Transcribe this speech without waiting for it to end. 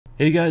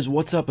Hey guys,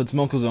 what's up? It's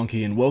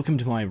Monkelzonky and welcome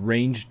to my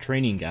range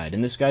training guide.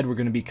 In this guide we're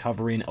going to be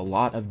covering a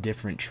lot of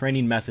different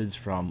training methods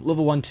from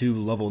level 1 to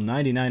level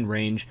 99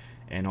 range,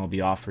 and I'll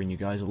be offering you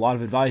guys a lot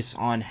of advice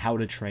on how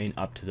to train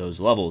up to those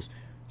levels.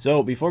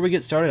 So before we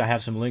get started, I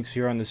have some links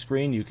here on the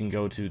screen. You can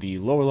go to the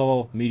lower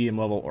level, medium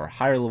level, or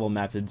higher level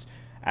methods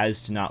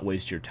as to not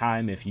waste your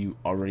time if you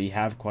already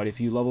have quite a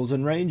few levels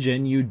in range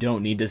and you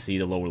don't need to see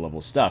the lower level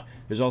stuff.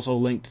 There's also a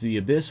link to the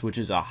Abyss, which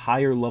is a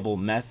higher level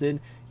method.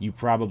 You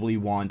probably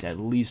want at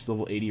least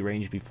level 80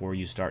 range before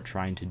you start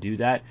trying to do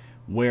that,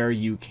 where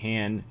you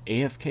can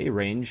AFK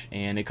range,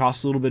 and it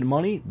costs a little bit of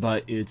money,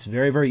 but it's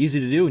very easy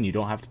to do and you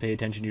don't have to pay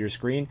attention to your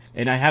screen.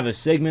 And I have a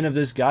segment of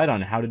this guide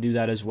on how to do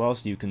that as well,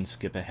 so you can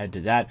skip ahead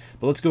to that.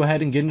 But let's go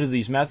ahead and get into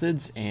these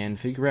methods and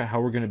figure out how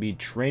we're going to be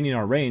training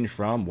our range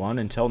from 1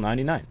 until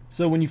 99.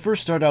 So when you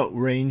first start out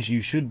range,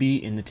 you should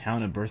be in the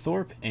town of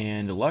Berthorpe,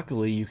 and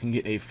luckily you can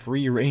get a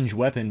free range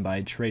weapon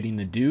by trading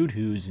the dude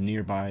who's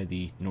nearby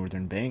the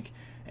northern bank.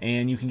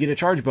 And you can get a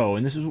charge bow,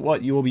 and this is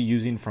what you will be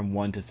using from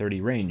 1 to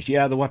 30 range.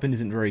 Yeah, the weapon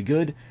isn't very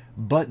good,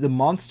 but the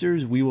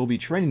monsters we will be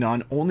training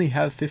on only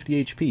have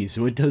 50 HP,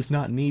 so it does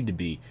not need to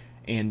be.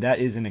 And that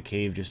is in a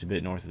cave just a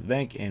bit north of the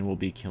bank, and we'll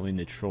be killing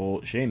the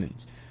troll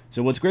shamans.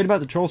 So what's great about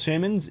the troll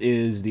shamans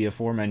is the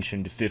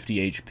aforementioned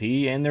 50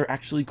 HP, and they're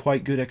actually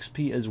quite good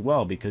XP as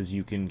well, because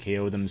you can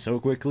KO them so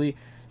quickly.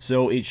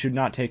 So it should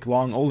not take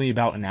long, only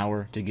about an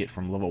hour to get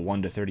from level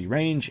 1 to 30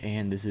 range,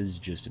 and this is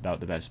just about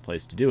the best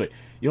place to do it.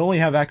 You only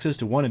have access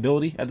to one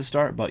ability at the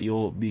start, but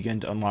you'll begin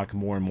to unlock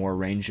more and more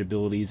range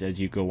abilities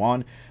as you go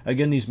on.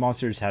 Again, these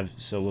monsters have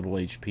so little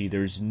HP,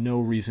 there's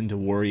no reason to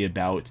worry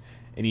about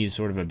any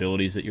sort of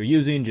abilities that you're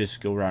using.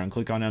 Just go around and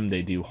click on them.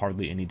 They do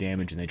hardly any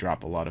damage, and they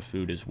drop a lot of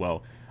food as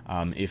well.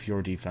 If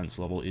your defense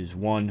level is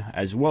 1,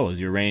 as well as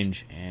your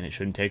range, and it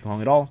shouldn't take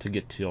long at all to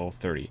get till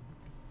 30.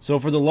 So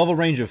for the level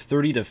range of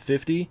 30 to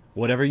 50,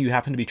 whatever you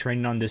happen to be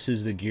training on, this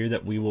is the gear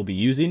that we will be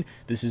using.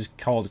 This is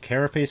called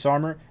carapace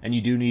armor, and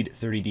you do need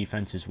 30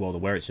 defense as well to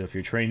wear it. So if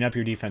you're training up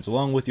your defense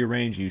along with your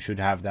range, you should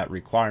have that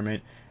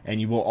requirement.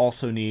 And you will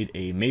also need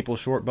a maple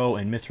short bow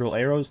and mithril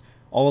arrows.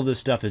 All of this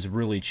stuff is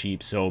really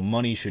cheap, so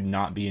money should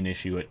not be an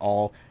issue at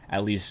all,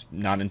 at least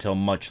not until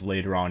much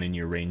later on in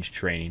your range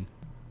training.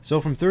 So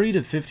from 30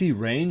 to 50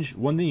 range,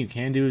 one thing you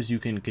can do is you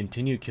can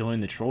continue killing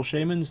the troll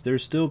shamans.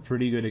 There's still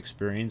pretty good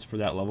experience for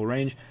that level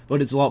range,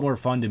 but it's a lot more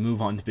fun to move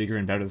on to bigger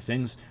and better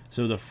things.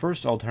 So the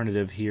first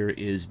alternative here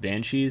is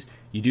banshees.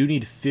 You do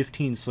need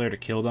 15 slayer to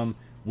kill them,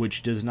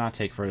 which does not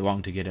take very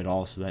long to get at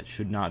all, so that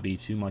should not be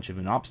too much of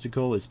an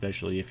obstacle,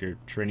 especially if you're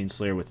training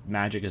slayer with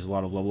magic, as a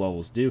lot of low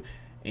levels do.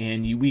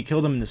 And we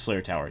kill them in the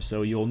slayer tower,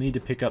 so you'll need to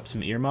pick up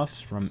some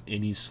earmuffs from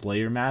any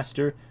slayer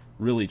master.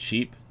 Really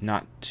cheap,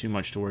 not too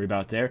much to worry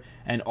about there,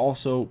 and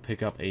also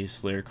pick up a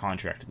Slayer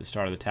contract at the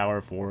start of the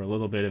tower for a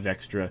little bit of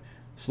extra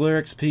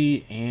Slayer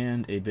XP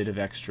and a bit of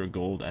extra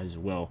gold as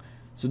well.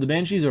 So the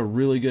Banshees are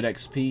really good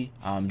XP,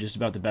 just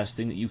about the best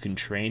thing that you can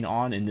train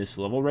on in this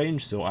level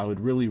range, so I would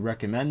really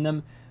recommend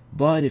them.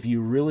 But if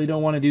you really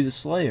don't want to do the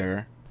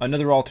Slayer,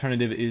 another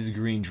alternative is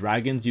green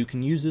dragons. You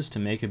can use this to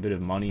make a bit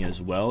of money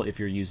as well if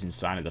you're using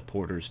Sign of the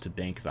Porters to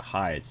bank the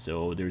hides,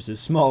 so there's a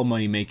small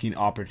money making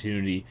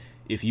opportunity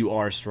if you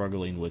are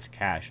struggling with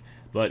cash.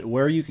 But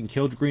where you can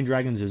kill green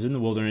dragons is in the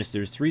wilderness.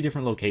 There's 3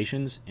 different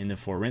locations: in the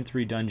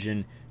Forinthry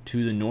dungeon,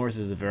 to the north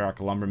is the Varrock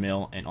lumber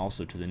mill, and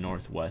also to the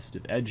northwest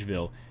of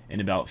Edgeville in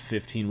about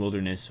 15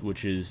 wilderness,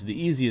 which is the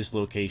easiest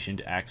location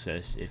to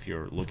access if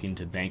you're looking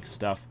to bank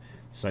stuff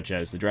such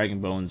as the dragon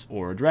bones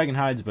or dragon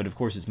hides. But of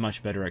course it's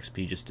much better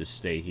XP just to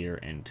stay here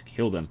and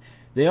kill them.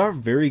 They are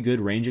very good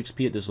range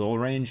XP at this low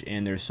range,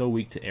 and they're so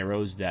weak to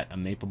arrows that a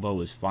maple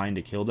bow is fine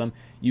to kill them.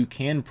 You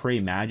can pray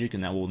magic,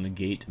 and that will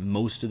negate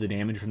most of the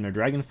damage from their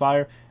dragon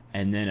fire,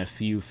 and then a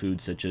few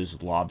foods such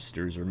as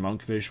lobsters or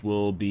monkfish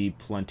will be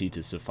plenty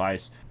to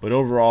suffice. But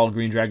overall,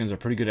 green dragons are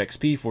pretty good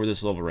XP for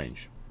this level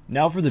range.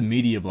 Now for the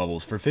medium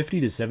levels. For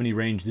 50 to 70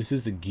 range, this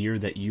is the gear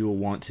that you will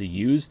want to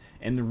use,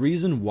 and the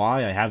reason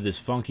why I have this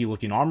funky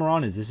looking armor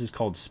on is this is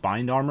called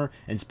spined armor,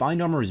 and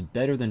spined armor is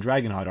better than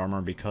dragonhide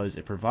armor because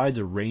it provides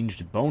a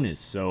ranged bonus,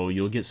 so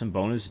you'll get some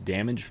bonus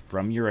damage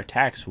from your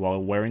attacks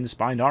while wearing the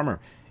spined armor.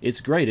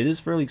 It's great. It is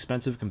fairly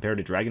expensive compared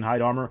to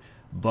dragonhide armor,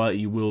 but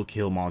you will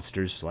kill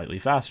monsters slightly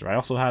faster. I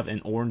also have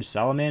an orange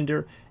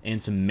salamander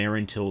and some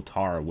Marintil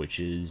tar, which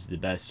is the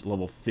best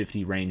level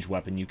 50 range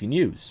weapon you can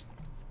use.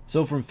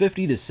 So from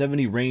 50 to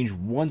 70 range,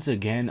 once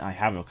again, I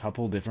have a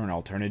couple different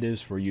alternatives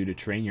for you to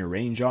train your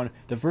range on.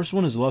 The first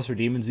one is lesser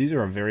demons. These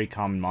are a very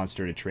common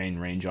monster to train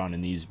range on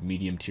in these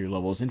medium tier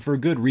levels, and for a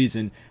good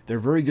reason. They're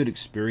very good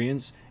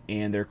experience,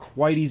 and they're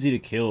quite easy to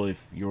kill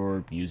if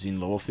you're using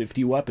level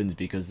 50 weapons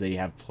because they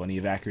have plenty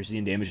of accuracy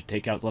and damage to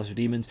take out lesser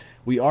demons.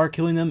 We are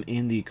killing them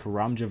in the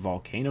Kree'Arra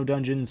volcano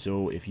dungeon,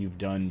 so if you've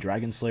done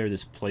Dragon Slayer,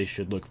 this place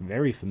should look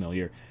very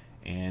familiar.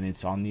 And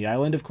it's on the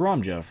island of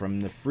Kree'Arra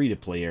from the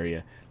free-to-play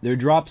area. Their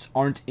drops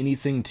aren't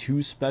anything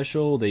too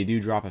special. They do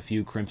drop a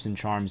few Crimson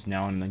Charms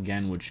now and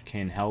again, which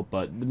can help,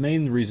 but the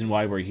main reason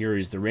why we're here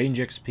is the range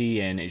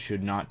XP, and it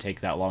should not take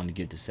that long to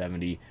get to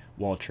 70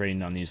 while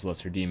training on these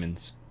lesser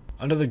demons.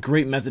 Another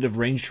great method of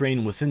range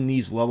training within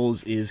these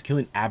levels is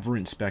killing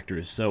aberrant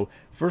specters. So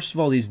first of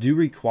all, these do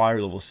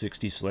require level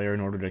 60 Slayer in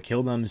order to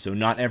kill them, so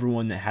not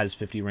everyone that has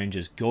 50 range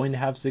is going to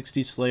have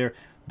 60 Slayer,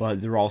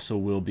 but there also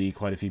will be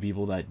quite a few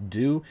people that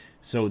do.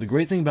 So the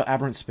great thing about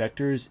aberrant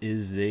specters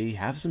is they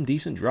have some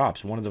decent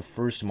drops. One of the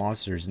first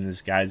monsters in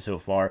this guide so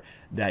far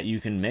that you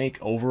can make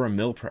over 1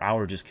 mil per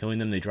hour just killing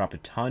them. They drop a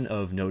ton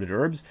of noted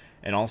herbs,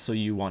 and also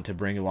you want to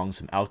bring along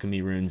some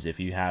alchemy runes if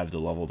you have the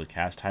level to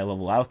cast high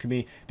level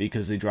alchemy,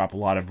 because they drop a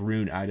lot of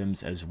rune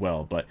items as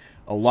well. But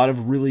a lot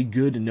of really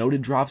good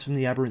noted drops from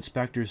the aberrant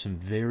specters, some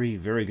very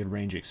good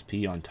range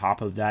XP on top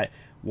of that.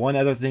 One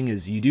other thing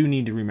is you do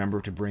need to remember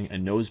to bring a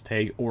nose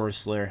peg or a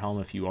Slayer helm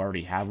if you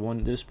already have one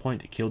at this point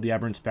to kill the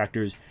aberrant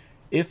specters.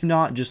 If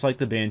not, just like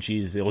the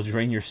banshees, they'll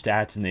drain your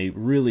stats and they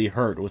really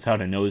hurt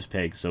without a nose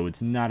peg, so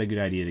it's not a good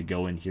idea to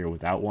go in here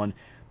without one.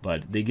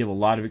 But they give a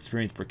lot of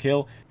experience per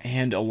kill,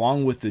 and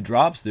along with the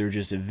drops, they're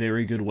just a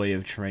very good way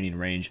of training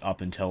range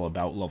up until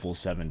about level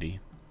 70.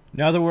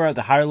 Now that we're at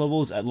the higher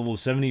levels, at level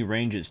 70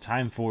 range, it's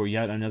time for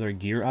yet another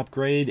gear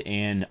upgrade,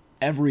 and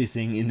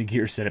everything in the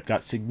gear setup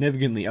got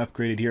significantly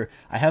upgraded here.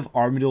 I have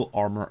Armadyl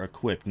armor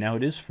equipped. Now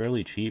it is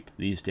fairly cheap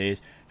these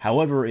days.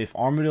 However, if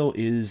Armadyl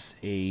is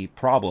a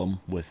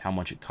problem with how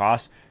much it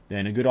costs,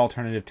 then a good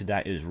alternative to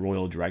that is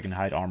Royal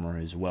Dragonhide armor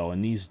as well.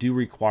 And these do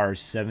require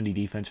 70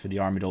 defense for the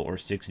Armadyl or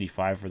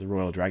 65 for the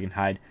Royal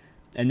Dragonhide.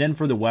 And then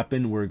for the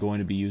weapon, we're going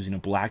to be using a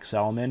Black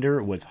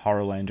Salamander with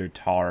Harlander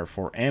Tar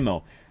for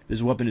ammo.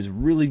 This weapon is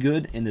really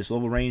good in this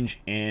level range,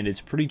 and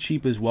it's pretty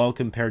cheap as well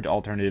compared to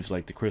alternatives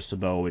like the Crystal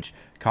Bow, which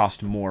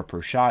cost more per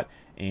shot,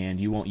 and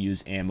you won't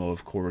use ammo,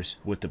 of course,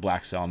 with the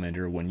Black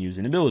Salamander when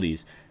using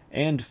abilities.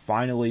 And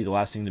finally, the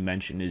last thing to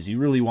mention is you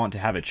really want to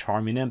have a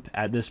Charming Imp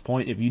at this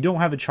point. If you don't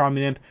have a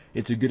Charming Imp,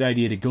 it's a good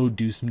idea to go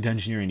do some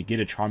dungeoneering to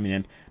get a Charming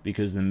Imp,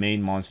 because the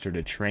main monster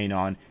to train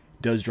on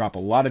does drop a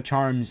lot of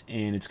charms,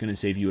 and it's going to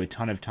save you a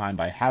ton of time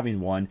by having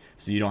one,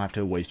 so you don't have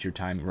to waste your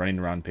time running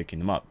around picking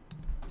them up.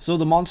 So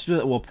the monster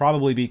that will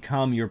probably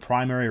become your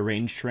primary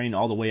range train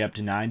all the way up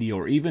to 90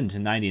 or even to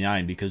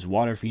 99, because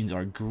Water Fiends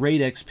are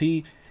great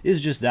XP, is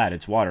just that,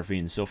 it's Water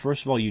Fiends. So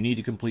first of all, you need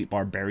to complete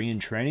Barbarian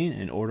training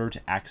in order to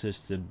access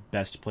the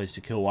best place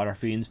to kill Water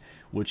Fiends,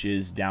 which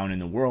is down in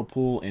the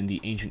Whirlpool in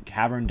the Ancient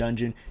Cavern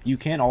dungeon. You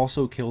can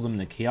also kill them in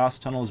the Chaos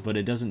Tunnels, but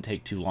it doesn't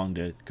take too long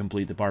to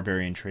complete the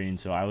Barbarian training,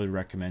 so I would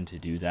recommend to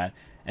do that.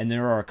 And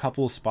there are a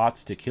couple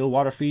spots to kill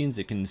Water Fiends.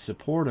 It can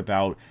support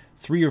about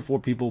 3 or 4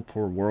 people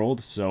per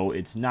world, so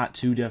it's not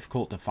too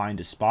difficult to find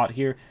a spot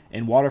here.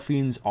 And Water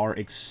Fiends are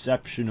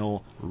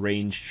exceptional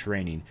range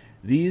training.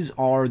 These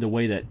are the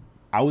way that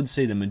I would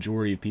say the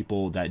majority of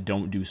people that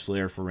don't do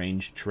Slayer for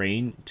range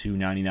train to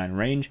 99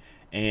 range,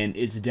 and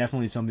it's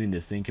definitely something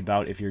to think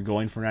about if you're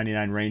going for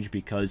 99 range,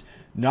 because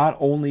not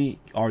only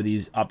are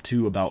these up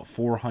to about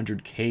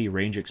 400k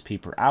range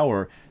XP per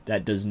hour,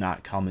 that does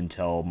not come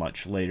until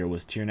much later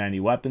with tier 90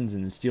 weapons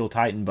and the Steel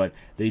Titan, but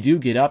they do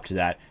get up to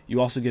that. You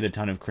also get a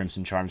ton of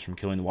Crimson Charms from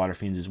killing the Water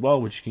Fiends as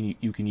well, which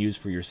you can use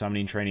for your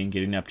summoning training,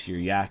 getting up to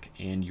your Yak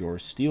and your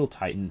Steel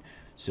Titan.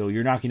 So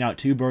you're knocking out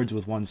 2 birds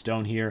with 1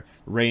 stone here,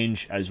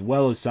 range as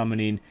well as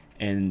summoning,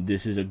 and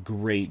this is a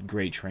great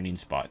training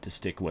spot to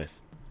stick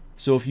with.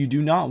 So if you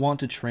do not want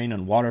to train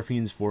on Water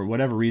Fiends for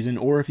whatever reason,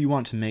 or if you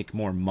want to make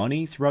more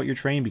money throughout your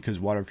training, because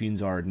Water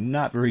Fiends are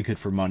not very good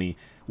for money,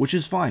 which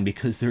is fine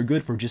because they're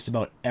good for just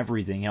about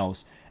everything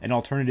else, an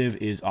alternative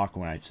is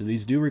Aqua Knights. So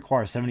these do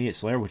require 78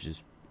 Slayer, which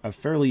is a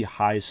fairly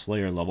high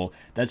Slayer level.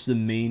 That's the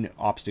main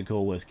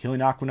obstacle with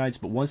killing Aqua Knights,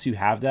 but once you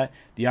have that,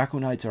 the Aqua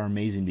Knights are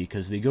amazing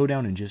because they go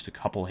down in just a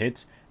couple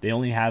hits. They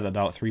only have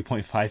about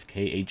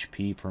 3.5k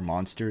HP per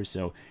monster,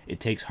 so it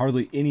takes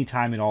hardly any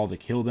time at all to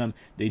kill them.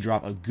 They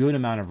drop a good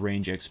amount of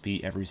range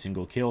XP every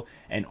single kill,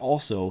 and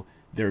also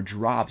their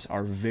drops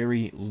are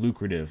very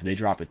lucrative. They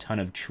drop a ton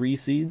of tree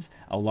seeds,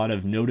 a lot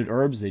of noted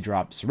herbs. They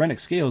drop Serenic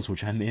Scales,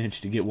 which I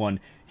managed to get one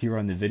here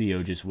on the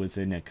video just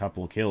within a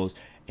couple kills,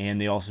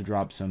 and they also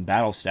drop some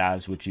battle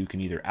staves, which you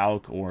can either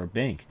alch or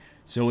bank.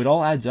 So it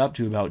all adds up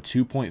to about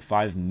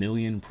 2.5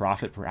 million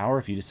profit per hour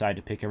if you decide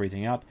to pick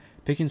everything up.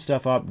 Picking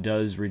stuff up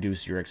does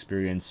reduce your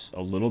experience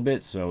a little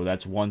bit, so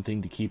that's one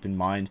thing to keep in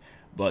mind.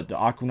 But the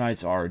Aqua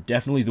Knights are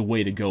definitely the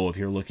way to go if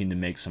you're looking to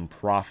make some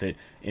profit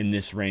in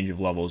this range of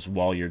levels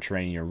while you're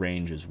training your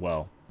range as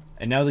well.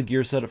 And now the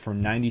gear setup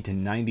from 90 to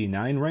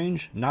 99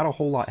 range. Not a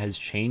whole lot has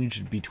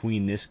changed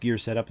between this gear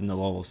setup and the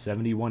level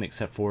 71,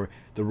 except for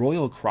the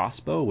Royal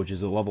Crossbow, which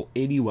is a level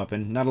 80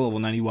 weapon. Not a level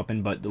 90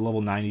 weapon, but the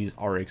level 90s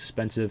are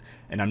expensive,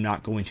 and I'm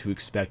not going to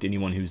expect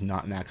anyone who's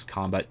not max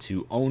combat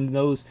to own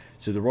those.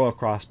 So the Royal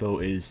Crossbow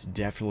is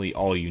definitely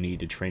all you need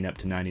to train up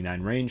to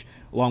 99 range,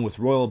 along with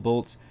Royal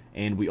Bolts.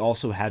 And we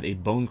also have a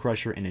Bone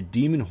Crusher and a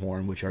Demon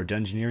Horn, which are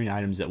dungeoneering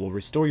items that will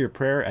restore your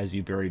prayer as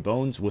you bury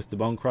bones with the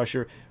Bone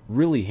Crusher.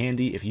 Really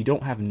handy. If you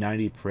don't have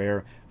 90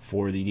 prayer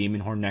for the Demon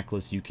Horn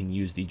necklace, you can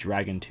use the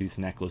Dragon Tooth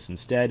necklace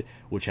instead,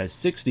 which has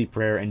 60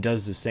 prayer and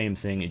does the same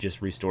thing. It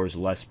just restores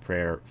less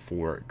prayer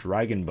for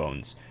Dragon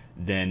Bones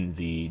than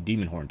the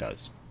Demon Horn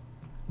does.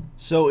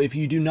 So if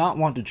you do not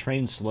want to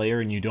train Slayer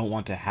and you don't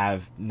want to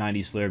have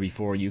 90 Slayer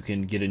before you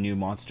can get a new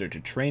monster to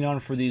train on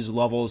for these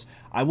levels,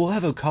 I will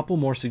have a couple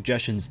more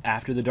suggestions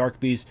after the Dark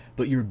Beast,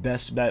 but your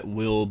best bet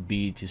will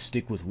be to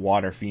stick with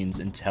Water Fiends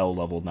until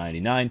level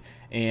 99,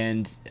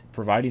 and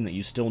providing that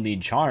you still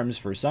need charms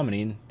for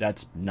summoning,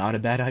 that's not a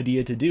bad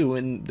idea to do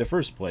in the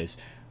first place.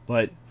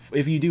 But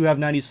if you do have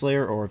 90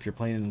 Slayer, or if you're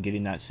planning on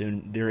getting that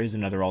soon, there is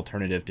another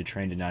alternative to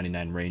train to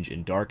 99 range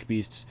in Dark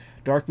Beasts.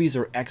 Dark Beasts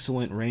are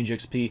excellent range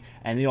XP,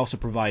 and they also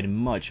provide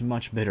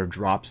much better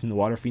drops than the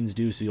Water Fiends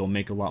do, so you'll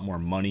make a lot more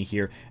money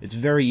here. It's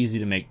very easy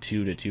to make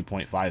 2 to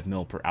 2.5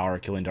 mil per hour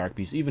killing Dark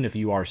Beasts, even if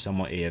you are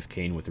somewhat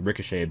AFKing with the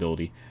Ricochet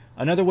ability.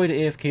 Another way to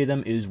AFK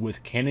them is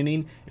with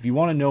cannoning. If you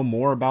want to know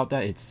more about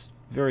that, it's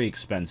very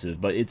expensive,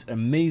 but it's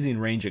amazing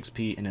range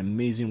XP, an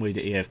amazing way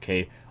to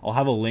AFK. I'll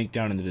have a link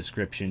down in the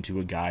description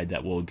to a guide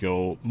that will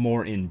go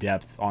more in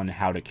depth on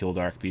how to kill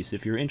Dark Beasts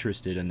if you're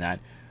interested in that.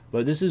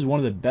 But this is one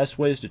of the best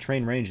ways to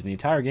train range in the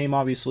entire game,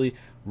 obviously.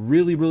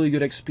 Really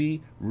good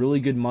XP,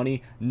 really good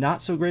money.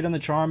 Not so great on the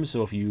charms,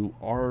 so if you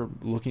are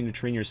looking to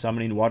train your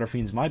summoning, Water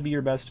Fiends might be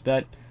your best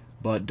bet,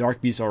 but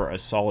Dark Beasts are a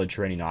solid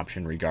training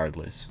option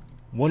regardless.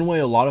 One way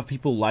a lot of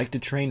people like to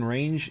train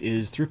range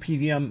is through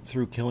PVM,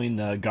 through killing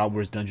the God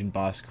Wars dungeon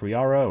boss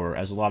Kree'Arra, or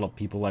as a lot of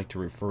people like to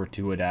refer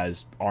to it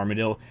as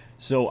Armadyl.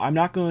 So I'm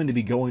not going to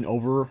be going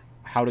over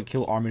how to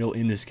kill Armadyl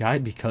in this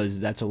guide because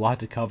that's a lot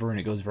to cover and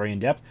it goes very in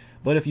depth.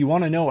 But if you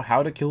want to know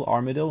how to kill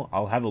Armadyl,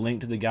 I'll have a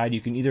link to the guide.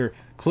 You can either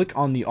click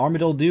on the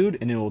Armadyl dude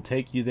and it will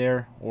take you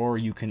there, or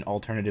you can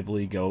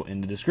alternatively go in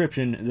the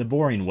description the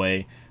boring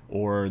way,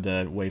 or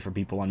the way for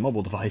people on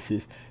mobile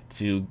devices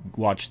to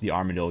watch the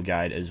Armadyl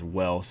guide as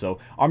well. So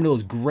Armadyl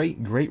is great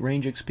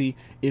range XP.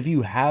 If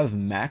you have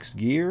max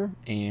gear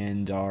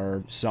and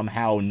are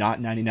somehow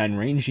not 99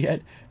 range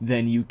yet,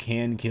 then you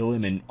can kill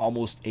him and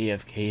almost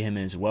AFK him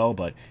as well,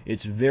 but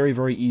it's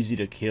very easy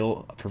to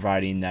kill,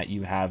 providing that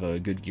you have a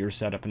good gear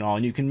setup and all,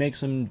 and you can make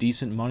some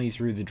decent money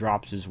through the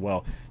drops as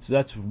well. So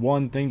that's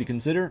one thing to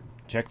consider.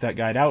 Check that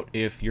guide out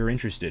if you're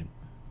interested.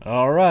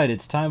 Alright,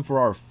 it's time for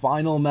our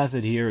final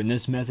method here, and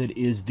this method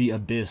is the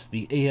Abyss,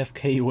 the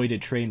AFK way to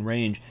train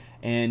range.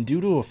 And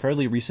due to a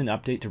fairly recent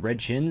update to Red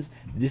Chins,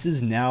 this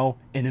is now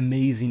an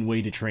amazing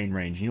way to train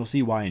range, and you'll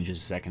see why in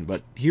just a second.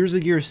 But here's the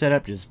gear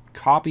setup, just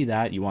copy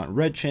that. You want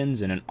Red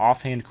Chins and an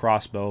offhand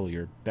crossbow,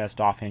 your best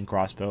offhand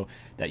crossbow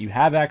that you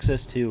have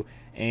access to.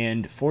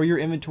 And for your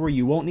inventory,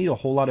 you won't need a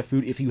whole lot of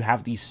food if you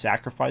have the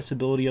sacrifice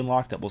ability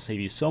unlocked. That will save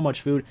you so much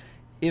food.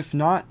 If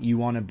not, you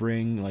want to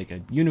bring like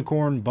a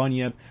unicorn,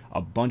 bunyip, a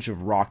bunch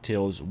of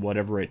rocktails,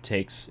 whatever it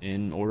takes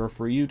in order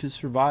for you to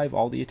survive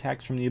all the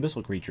attacks from the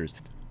abyssal creatures.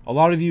 A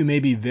lot of you may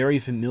be very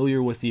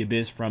familiar with the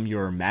Abyss from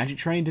your magic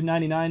train to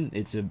 99.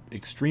 It's an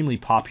extremely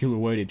popular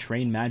way to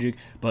train magic,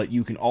 but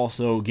you can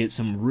also get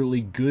some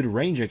really good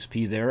range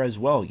XP there as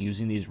well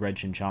using these red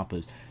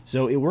Chinchompas.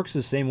 So it works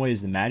the same way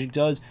as the magic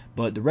does,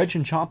 but the red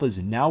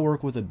Chinchompas now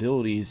work with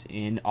abilities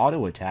in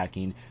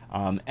auto-attacking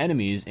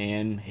enemies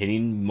and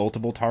hitting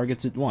multiple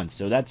targets at once.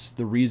 So that's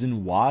the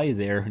reason why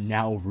they're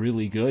now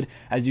really good.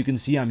 As you can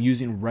see, I'm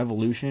using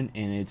Revolution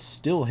and it's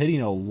still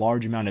hitting a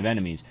large amount of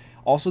enemies.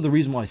 Also, the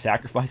reason why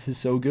Sacrifice is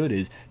so good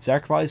is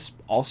Sacrifice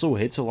also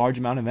hits a large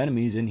amount of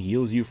enemies and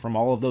heals you from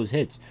all of those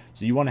hits.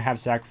 So you want to have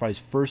Sacrifice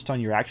first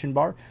on your action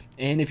bar,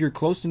 and if you're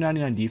close to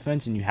 99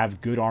 defense and you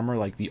have good armor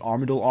like the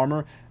Armadyl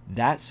armor,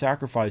 that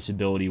Sacrifice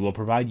ability will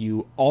provide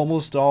you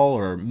almost all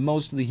or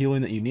most of the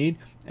healing that you need,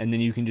 and then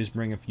you can just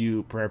bring a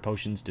few prayer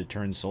potions to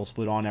turn Soul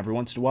Split on every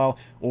once in a while,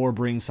 or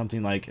bring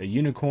something like a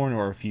unicorn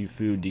or a few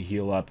food to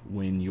heal up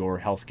when your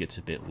health gets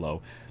a bit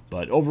low.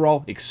 But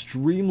overall,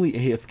 extremely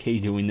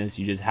AFK doing this.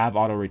 You just have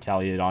auto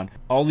retaliate on.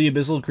 All the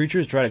abyssal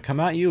creatures try to come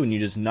at you and you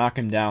just knock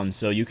them down.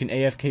 So you can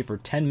AFK for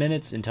 10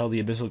 minutes until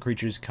the abyssal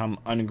creatures come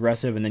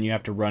unaggressive, and then you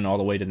have to run all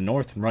the way to the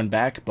north and run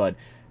back. But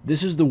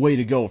this is the way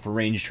to go for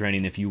range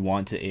training if you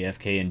want to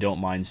AFK and don't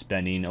mind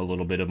spending a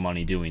little bit of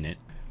money doing it.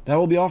 That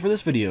will be all for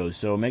this video,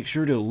 so make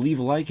sure to leave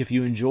a like if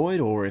you enjoyed,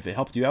 or if it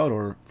helped you out,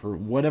 or for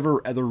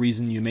whatever other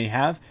reason you may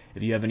have.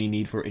 If you have any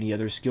need for any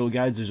other skill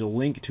guides, there's a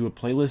link to a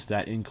playlist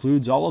that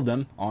includes all of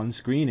them on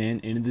screen and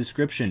in the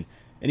description.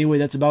 Anyway,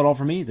 that's about all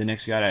for me. The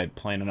next guide I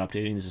plan on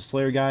updating is a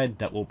Slayer guide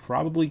that will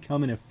probably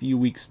come in a few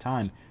weeks'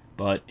 time.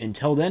 But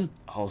until then,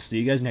 I'll see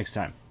you guys next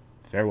time.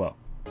 Farewell.